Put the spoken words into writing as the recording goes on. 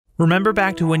Remember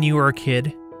back to when you were a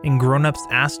kid and grown-ups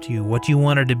asked you what you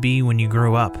wanted to be when you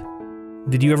grew up.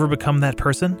 Did you ever become that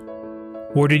person?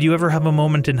 Or did you ever have a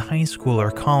moment in high school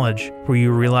or college where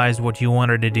you realized what you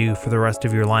wanted to do for the rest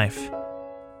of your life?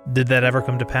 Did that ever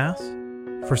come to pass?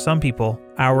 For some people,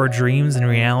 our dreams and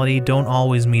reality don't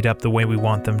always meet up the way we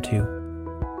want them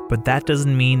to. But that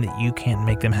doesn't mean that you can't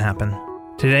make them happen.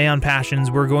 Today on Passions,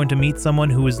 we're going to meet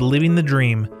someone who is living the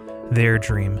dream, their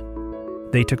dream.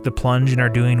 They took the plunge and are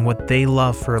doing what they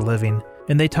love for a living,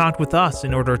 and they talked with us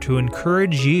in order to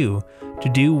encourage you to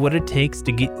do what it takes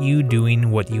to get you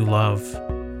doing what you love.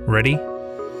 Ready?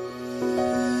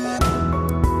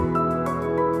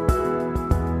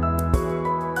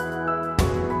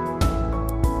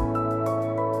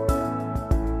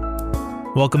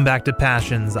 Welcome back to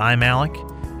Passions. I'm Alec,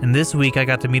 and this week I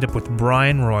got to meet up with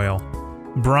Brian Royal.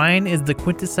 Brian is the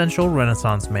quintessential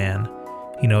Renaissance man.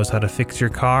 He knows how to fix your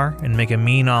car and make a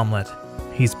mean omelet.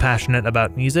 He's passionate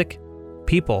about music,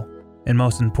 people, and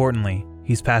most importantly,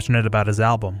 he's passionate about his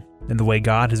album and the way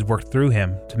God has worked through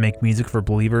him to make music for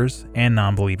believers and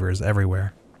non-believers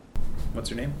everywhere.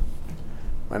 What's your name?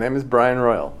 My name is Brian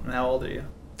Royal. And how old are you?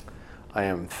 I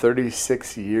am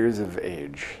 36 years of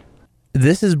age.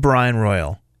 This is Brian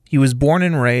Royal. He was born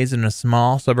and raised in a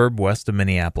small suburb west of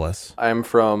Minneapolis. I'm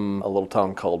from a little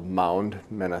town called Mound,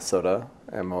 Minnesota.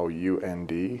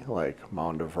 M-O-U-N-D, like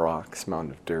mound of rocks,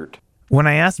 mound of dirt. When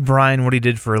I asked Brian what he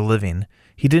did for a living,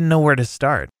 he didn't know where to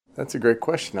start. That's a great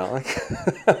question, Alec.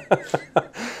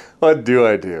 What do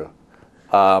I do?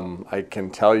 I can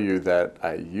tell you that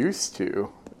I used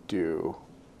to do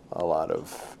a lot of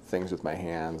things with my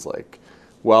hands, like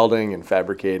welding and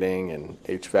fabricating and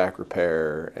HVAC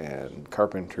repair and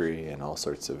carpentry and all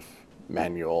sorts of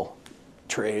manual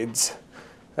trades,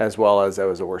 as well as I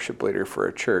was a worship leader for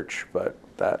a church. But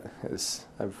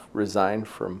I've resigned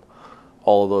from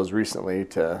all of those recently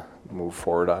to move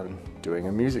forward on doing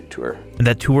a music tour. And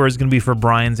that tour is going to be for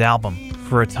Brian's album,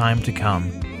 For a Time to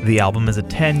Come. The album is a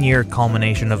 10-year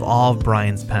culmination of all of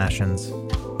Brian's passions.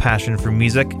 Passion for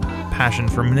music, passion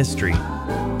for ministry,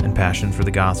 and passion for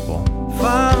the gospel.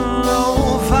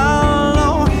 Follow,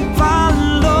 follow,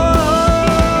 follow.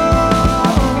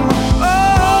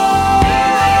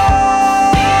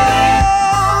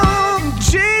 Oh,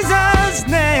 Jesus'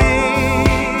 name,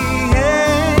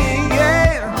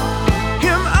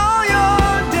 Him all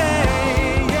your day.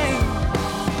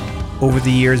 Over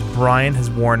the years, Brian has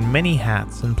worn many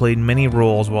hats and played many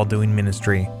roles while doing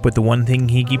ministry, but the one thing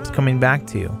he keeps coming back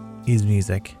to is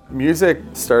music. Music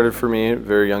started for me at a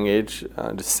very young age,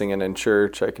 just singing in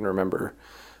church. I can remember,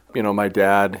 my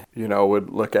dad, would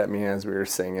look at me as we were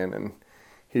singing, and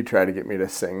he'd try to get me to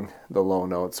sing the low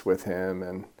notes with him,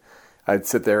 and I'd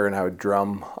sit there and I would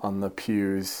drum on the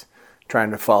pews, trying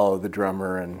to follow the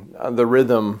drummer, and the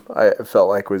rhythm I felt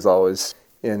like was always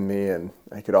in me, and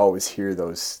I could always hear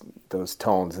those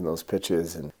tones and those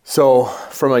pitches. And so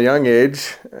from a young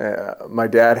age, my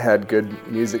dad had good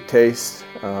music taste.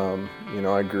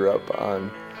 I grew up on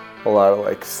a lot of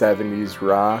like 70s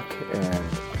rock and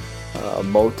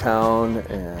Motown,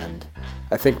 and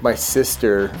I think my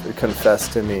sister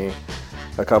confessed to me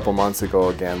a couple months ago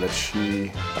again that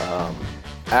she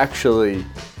actually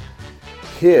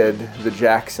hid the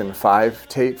Jackson 5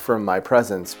 tape from my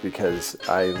presence because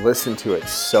I listened to it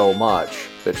so much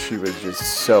that she was just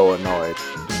so annoyed.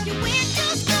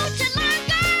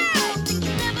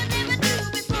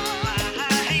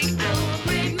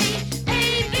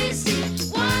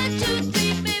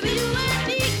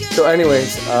 So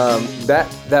anyways,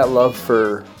 that love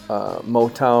for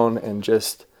Motown and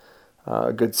just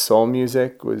good soul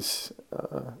music was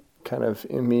kind of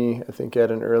in me, I think,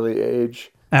 at an early age.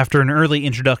 After an early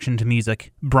introduction to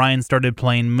music, Brian started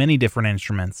playing many different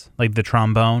instruments, like the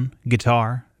trombone,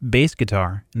 guitar, bass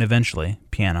guitar, and eventually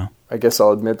piano. I guess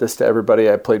I'll admit this to everybody.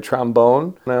 I played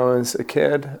trombone when I was a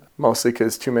kid, mostly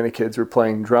because too many kids were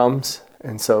playing drums,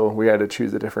 and so we had to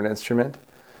choose a different instrument,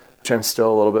 which I'm still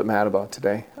a little bit mad about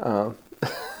today.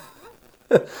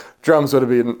 Drums would have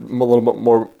been a little bit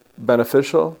more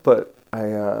beneficial, but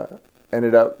I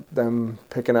ended up them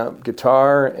picking up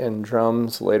guitar and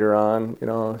drums later on,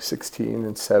 16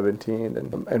 and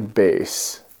 17, and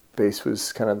bass. Bass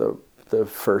was kind of the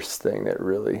first thing that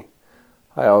really,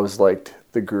 I always liked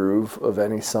the groove of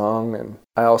any song. And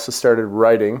I also started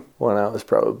writing when I was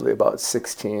probably about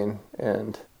 16,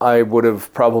 and I would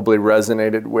have probably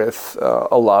resonated with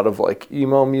a lot of like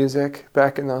emo music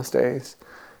back in those days.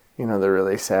 The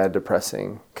really sad,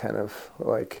 depressing kind of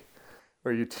like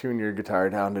where you tune your guitar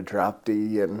down to drop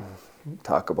D and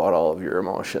talk about all of your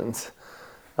emotions.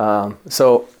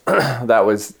 So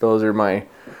those are my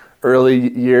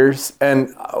early years.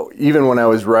 And even when I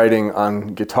was writing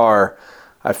on guitar,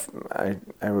 I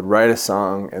would write a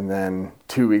song, and then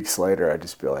 2 weeks later, I'd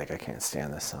just be like, I can't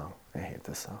stand this song. I hate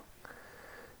this song.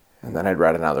 And then I'd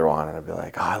write another one, and I'd be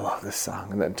like, oh, I love this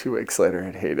song. And then 2 weeks later,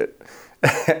 I'd hate it.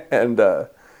 And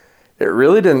it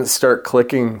really didn't start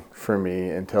clicking for me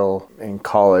until in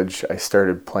college I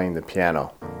started playing the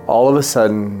piano. All of a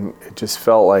sudden, it just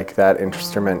felt like that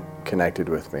instrument connected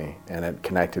with me, and it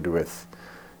connected with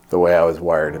the way I was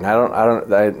wired. And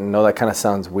I know that kind of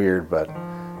sounds weird, but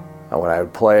when I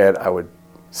would play it, I would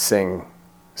sing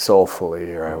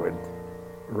soulfully, or I would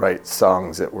write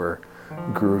songs that were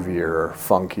groovier or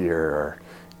funkier,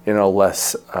 or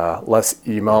less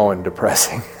emo and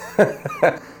depressing.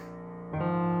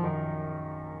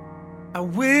 I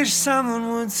wish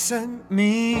someone would set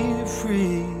me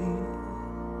free.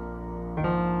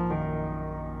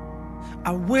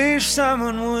 I wish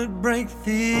someone would break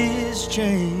these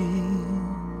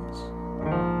chains,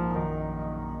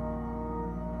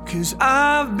 'cause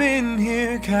I've been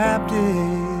here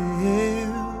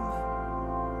captive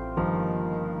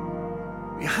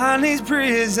behind these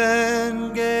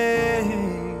prison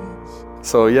gates.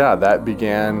 So yeah, that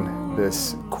began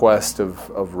this quest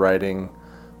of writing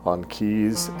on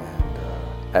keys,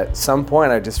 and at some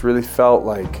point I just really felt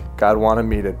like God wanted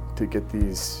me to get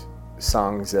these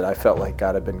songs that I felt like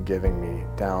God had been giving me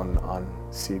down on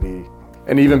CD.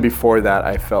 And even before that,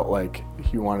 I felt like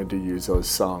He wanted to use those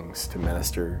songs to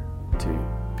minister to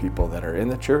people that are in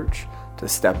the church, to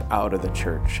step out of the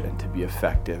church and to be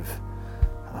effective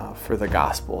for the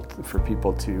gospel, for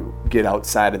people to get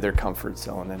outside of their comfort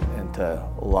zone and to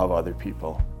love other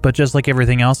people. But just like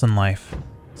everything else in life,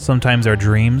 sometimes our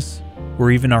dreams,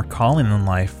 or even our calling in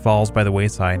life, falls by the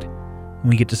wayside, and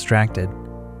we get distracted.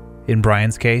 In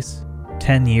Brian's case,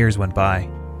 10 years went by.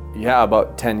 Yeah,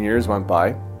 about 10 years went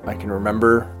by. I can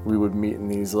remember we would meet in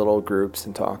these little groups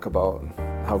and talk about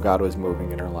how God was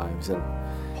moving in our lives. And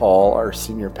Paul, our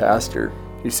senior pastor,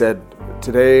 he said,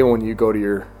 today when you go to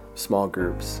your small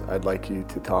groups, I'd like you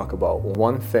to talk about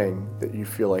one thing that you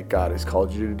feel like God has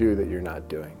called you to do that you're not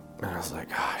doing. And I was like,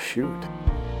 shoot.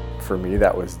 For me,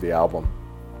 that was the album.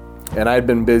 And I'd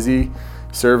been busy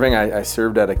serving. I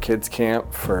served at a kids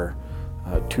camp for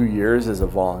 2 years as a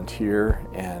volunteer,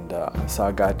 and I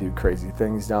saw God do crazy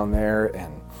things down there.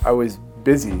 And I was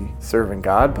busy serving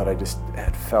God, but I just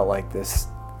had felt like this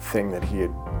thing that He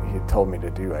had told me to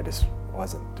do, I just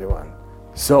wasn't doing.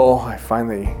 So I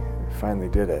finally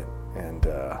did it, and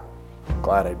I'm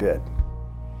glad I did.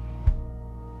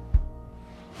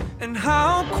 And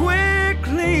how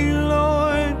quickly,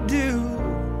 Lord, do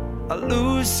I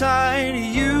lose sight of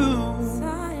You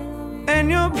and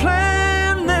Your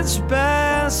plan that's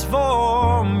best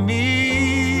for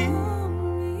me.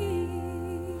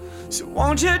 So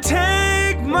won't You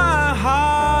take my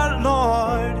heart,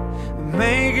 Lord, and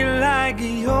make it like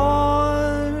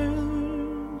Yours,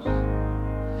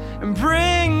 and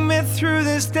bring me through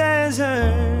this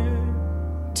desert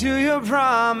to Your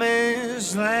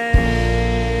promised land.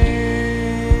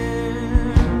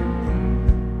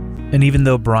 And even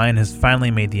though Brian has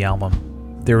finally made the album,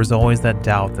 there was always that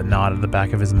doubt that gnawed at the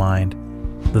back of his mind,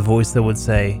 the voice that would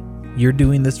say, you're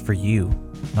doing this for you,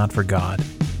 not for God.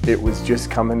 It was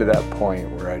just coming to that point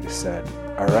where I just said,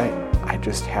 all right, I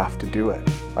just have to do it.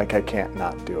 Like, I can't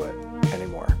not do it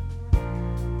anymore.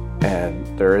 And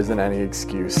there isn't any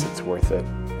excuse that's worth it.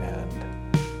 And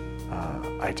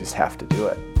I just have to do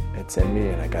it. It's in me,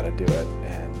 and I gotta do it.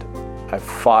 And I've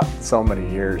fought so many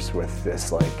years with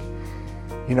this, like,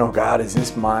 God, is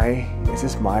this my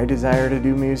desire to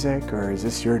do music, or is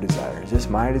this Your desire? Is this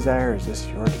my desire, or is this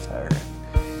Your desire?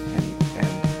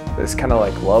 And this kind of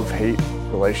like love-hate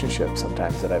relationship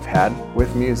sometimes that I've had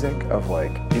with music, of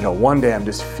like, one day I'm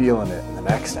just feeling it, and the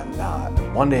next I'm not.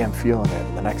 And one day I'm feeling it,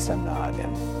 and the next I'm not.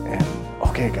 And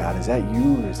okay, God, is that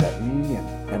You, or is that me?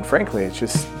 And frankly, it's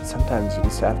just, sometimes you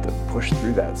just have to push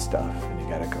through that stuff, and you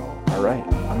gotta go, all right,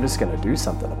 I'm just gonna do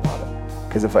something about it.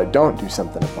 Because if I don't do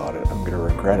something about it, I'm going to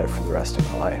regret it for the rest of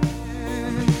my life.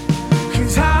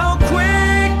 'Cause how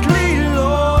quickly,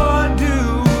 Lord,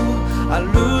 do I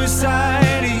lose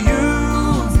sight of You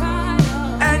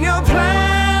and Your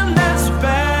plan that's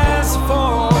best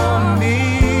for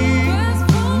me.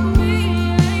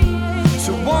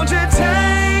 So won't You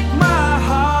take my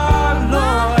heart,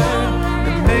 Lord,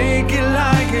 and make it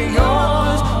like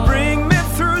Yours. Bring me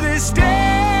through this desert.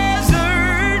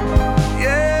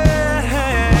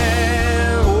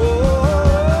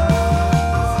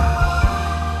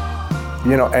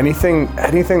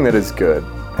 Anything that is good,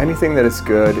 anything that is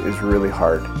good is really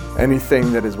hard.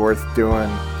 Anything that is worth doing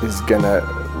is gonna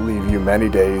leave you many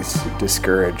days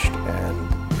discouraged and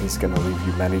He's going to leave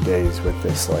you many days with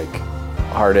this like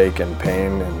heartache and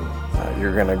pain, and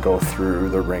you're going to go through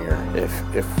the ringer if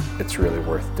it's really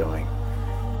worth doing.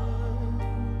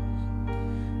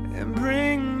 And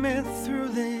bring me through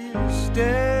this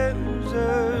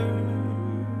desert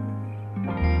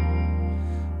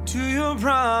to your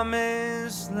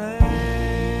promised land.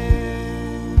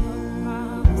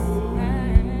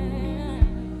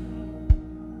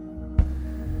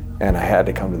 And I had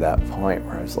to come to that point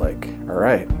where I was like, all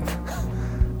right,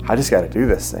 I just got to do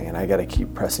this thing, and I got to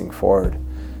keep pressing forward.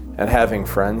 And having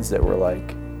friends that were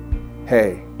like,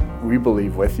 hey, we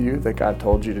believe with you that God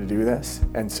told you to do this,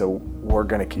 and so we're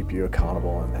going to keep you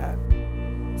accountable in that.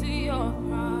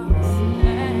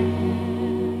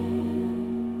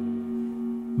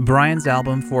 Brian's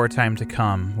album For a Time to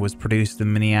Come was produced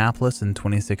in Minneapolis in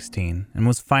 2016 and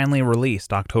was finally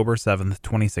released October 7th,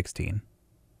 2016.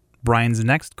 Brian's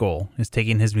next goal is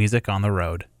taking his music on the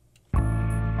road.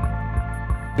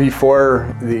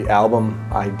 Before the album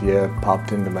idea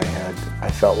popped into my head, I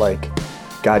felt like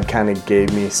God kind of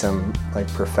gave me some like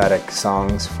prophetic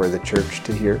songs for the church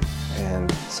to hear,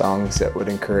 and songs that would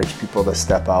encourage people to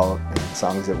step out, and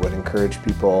songs that would encourage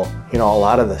people. You know, a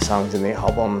lot of the songs in the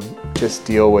album just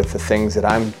deal with the things that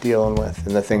I'm dealing with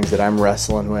and the things that I'm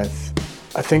wrestling with.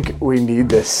 I think we need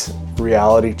this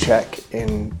reality check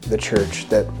in the church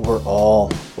that we're all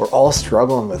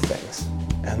struggling with things,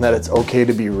 and that it's okay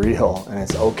to be real, and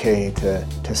it's okay to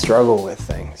struggle with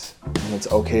things, and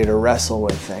it's okay to wrestle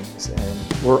with things, and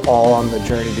we're all on the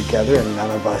journey together, and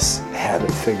none of us have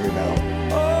it figured out.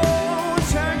 Oh,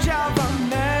 Church of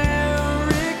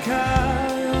America,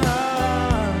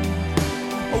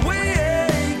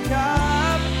 wake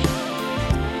up.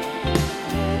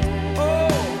 Oh,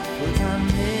 the time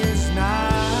is now.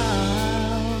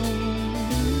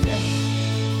 Yeah.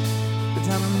 The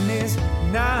time is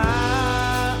now.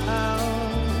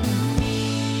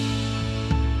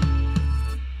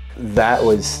 That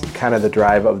was kind of the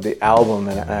drive of the album,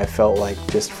 and I felt like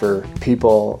just for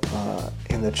people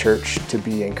in the church to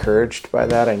be encouraged by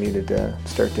that, I needed to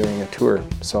start doing a tour.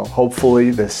 So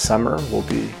hopefully this summer we'll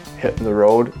be hitting the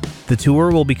road. The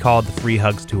tour will be called the Free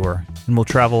Hugs Tour and will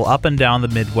travel up and down the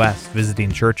Midwest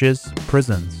visiting churches,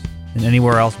 prisons, and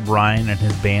anywhere else Brian and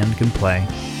his band can play.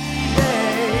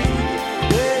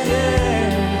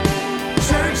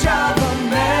 Church of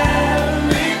America.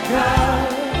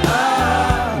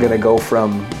 Gonna go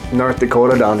from North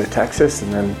Dakota down to Texas,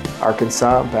 and then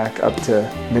Arkansas back up to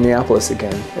Minneapolis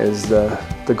again is the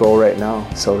goal right now.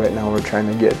 So right now we're trying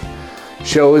to get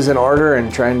shows in order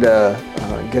and trying to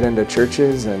get into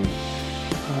churches and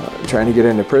trying to get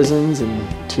into prisons and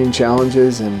teen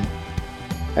challenges and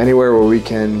anywhere where we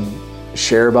can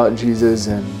share about Jesus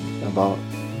and about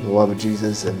the love of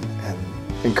Jesus and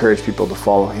encourage people to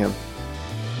follow him.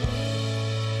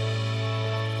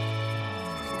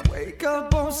 Wake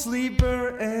up, oh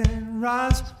sleeper, and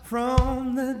rise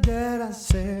from the dead. I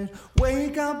said,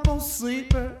 wake up, oh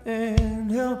sleeper, and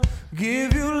he'll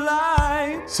give you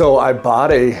life. So I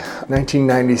bought a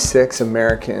 1996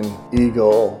 American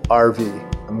Eagle RV.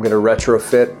 I'm gonna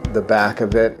retrofit the back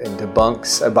of it into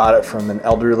bunks. I bought it from an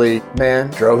elderly man,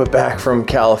 drove it back from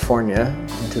California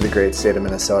into the great state of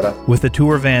Minnesota. With the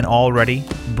tour van all ready,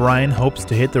 Brian hopes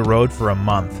to hit the road for a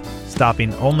month,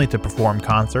 stopping only to perform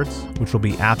concerts, which will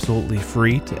be absolutely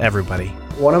free to everybody.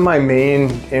 One of my main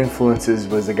influences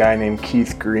was a guy named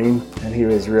Keith Green, and he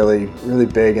was really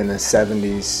big in the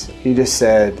 70s. He just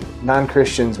said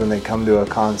non-Christians, when they come to a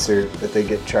concert that they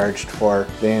get charged for,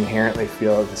 they inherently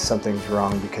feel that something's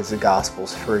wrong because the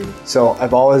gospel's free. So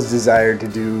I've always desired to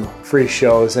do free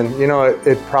shows, and you know,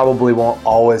 it probably won't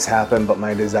always happen, but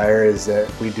my desire is that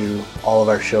we do all of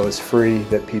our shows free,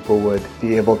 that people would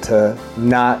be able to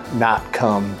not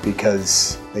come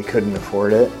because they couldn't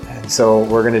afford it. And so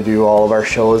we're gonna do all of our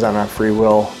shows on a free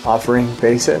will offering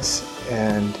basis.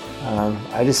 And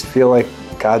I just feel like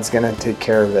God's gonna take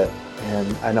care of it.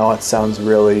 And I know it sounds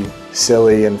really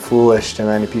silly and foolish to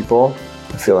many people.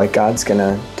 I feel like God's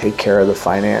gonna take care of the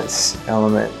finance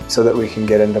element so that we can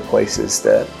get into places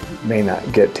that may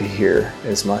not get to hear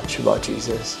as much about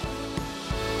Jesus.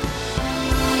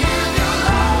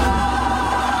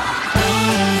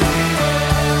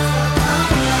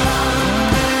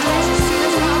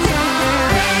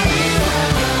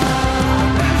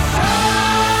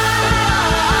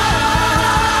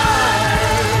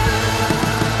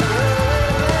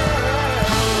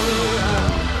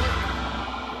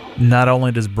 Not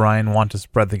only does Brian want to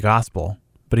spread the gospel,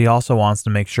 but he also wants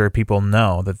to make sure people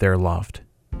know that they're loved.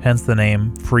 Hence the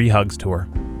name Free Hugs Tour.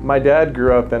 My dad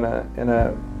grew up in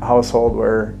a household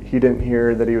where he didn't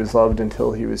hear that he was loved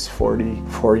until he was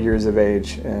 44 years of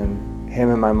age, and him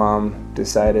and my mom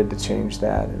decided to change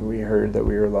that, and we heard that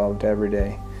we were loved every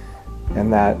day,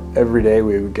 and that every day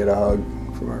we would get a hug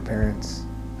from our parents.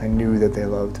 I knew that they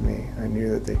loved me. I knew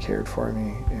that they cared for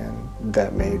me, and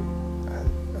that made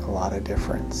a lot of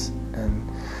difference. And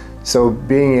so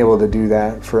being able to do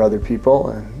that for other people,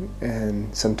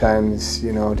 and sometimes,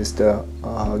 you know, just a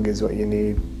hug is what you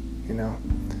need, you know.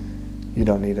 You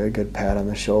don't need a good pat on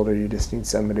the shoulder, you just need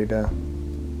somebody to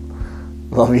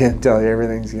love you and tell you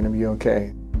everything's gonna be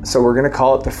okay. So we're gonna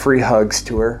call it the Free Hugs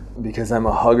Tour, because I'm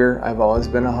a hugger. I've always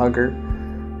been a hugger.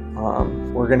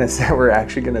 We're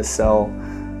actually gonna sell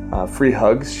free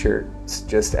hugs shirts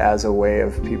just as a way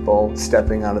of people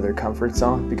stepping out of their comfort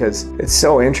zone, because it's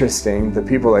so interesting, the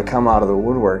people that come out of the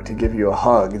woodwork to give you a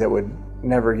hug that would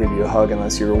never give you a hug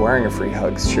unless you were wearing a Free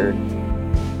Hugs shirt.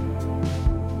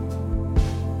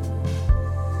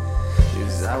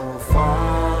 I will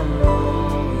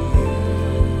follow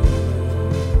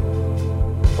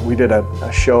you. We did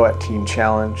a show at Teen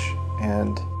Challenge,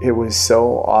 and it was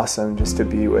so awesome just to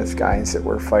be with guys that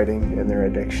were fighting in their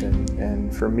addiction.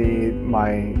 And for me,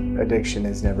 my addiction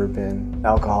has never been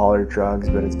alcohol or drugs,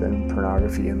 but it's been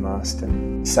pornography and lust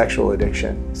and sexual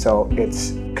addiction. So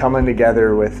it's coming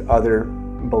together with other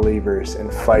believers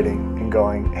and fighting and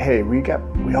going, hey, we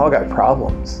all got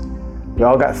problems. We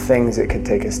all got things that could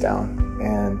take us down.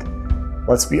 And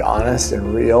let's be honest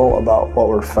and real about what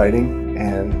we're fighting,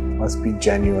 and let's be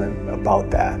genuine about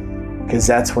that. Because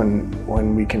that's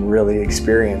when we can really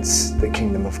experience the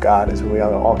kingdom of God, is when we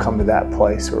all come to that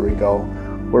place where we go,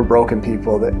 we're broken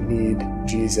people that need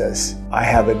Jesus. I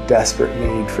have a desperate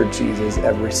need for Jesus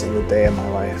every single day of my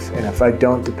life. And if I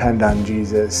don't depend on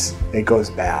Jesus, it goes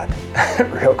bad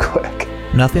real quick.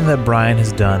 Nothing that Brian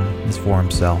has done is for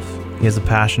himself. He has a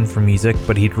passion for music,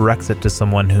 but he directs it to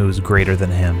someone who is greater than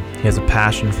him. He has a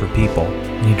passion for people,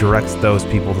 and he directs those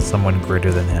people to someone greater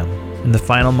than him. In the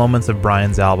final moments of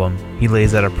Brian's album, he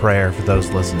lays out a prayer for those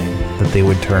listening, that they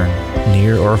would turn,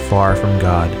 near or far from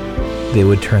God. They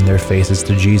would turn their faces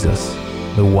to Jesus,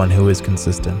 the one who is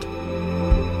consistent.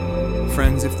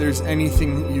 Friends, if there's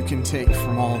anything that you can take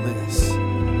from all this,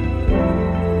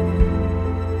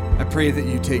 I pray that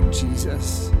you take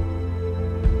Jesus.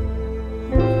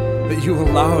 That you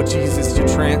allow Jesus to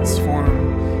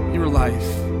transform your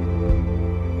life.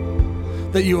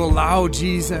 That you allow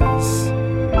Jesus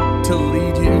to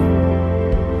lead you,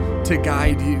 to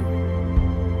guide you.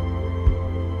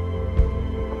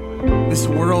 This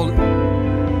world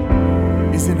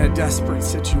is in a desperate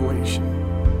situation.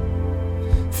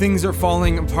 Things are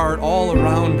falling apart all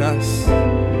around us.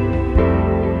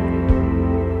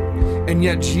 And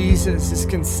yet Jesus is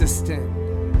consistent.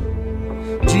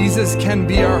 Jesus can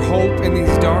be our hope in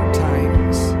these dark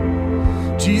times.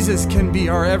 Jesus can be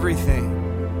our everything.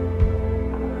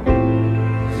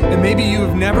 And maybe you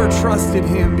have never trusted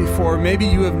him before. Maybe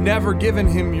you have never given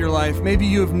him your life. Maybe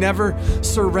you have never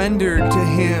surrendered to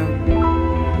him.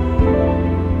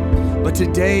 But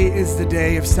today is the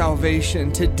day of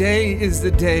salvation. Today is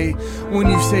the day when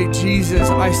you say, Jesus,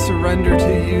 I surrender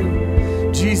to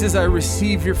you. Jesus, I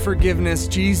receive your forgiveness.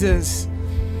 Jesus,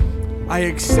 I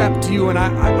accept you, and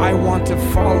I want to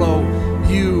follow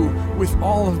you with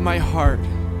all of my heart.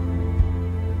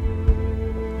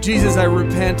 Jesus, I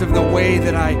repent of the way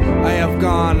that I have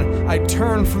gone. I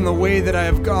turn from the way that I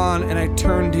have gone, and I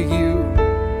turn to you.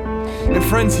 And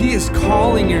friends, he is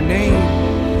calling your name.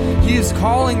 He is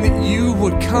calling that you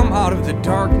would come out of the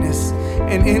darkness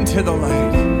and into the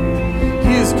light.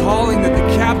 He is calling that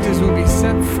the captives would be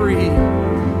set free,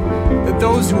 that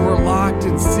those who were locked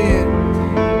in sin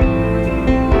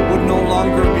no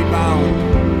longer be bound.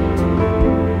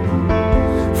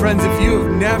 Friends, if you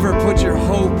have never put your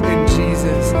hope in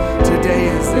Jesus, today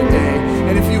is the day.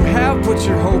 And if you have put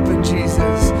your hope in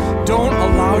Jesus, don't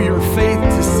allow your faith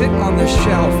to sit on the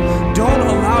shelf. Don't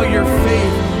allow your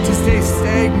faith to stay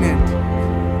stagnant.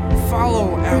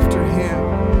 Follow after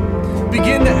him.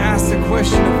 Begin to ask the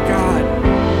question of God,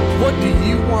 what do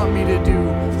you want me to do?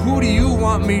 Who do you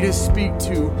want me to speak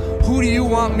to? Who do you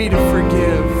want me to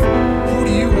forgive? Who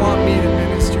do you want me to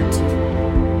minister to?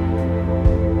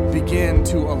 Begin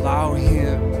to allow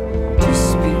him to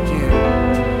speak in.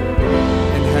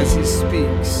 And as he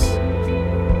speaks,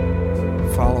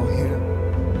 follow him.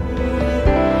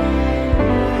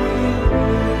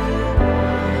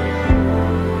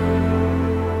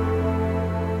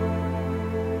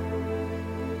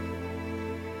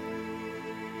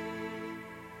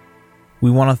 We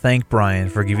want to thank Brian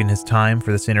for giving his time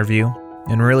for this interview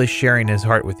and really sharing his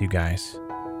heart with you guys.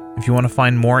 If you want to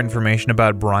find more information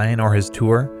about Brian or his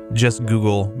tour, just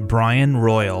Google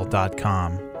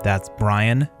brianroyal.com That's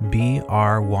Bryan,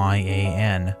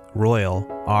 BRYAN, Royle,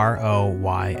 ROYLE.com.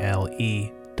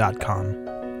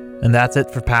 And that's it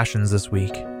for Passions this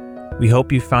week. We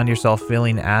hope you found yourself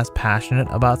feeling as passionate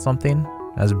about something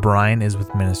as Bryan is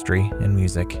with ministry and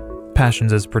music.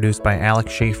 Passions is produced by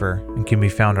Alex Schaefer and can be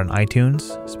found on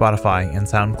iTunes, Spotify, and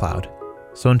SoundCloud.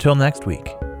 So until next week,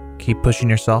 keep pushing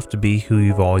yourself to be who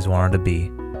you've always wanted to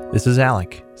be. This is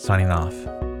Alec, signing off.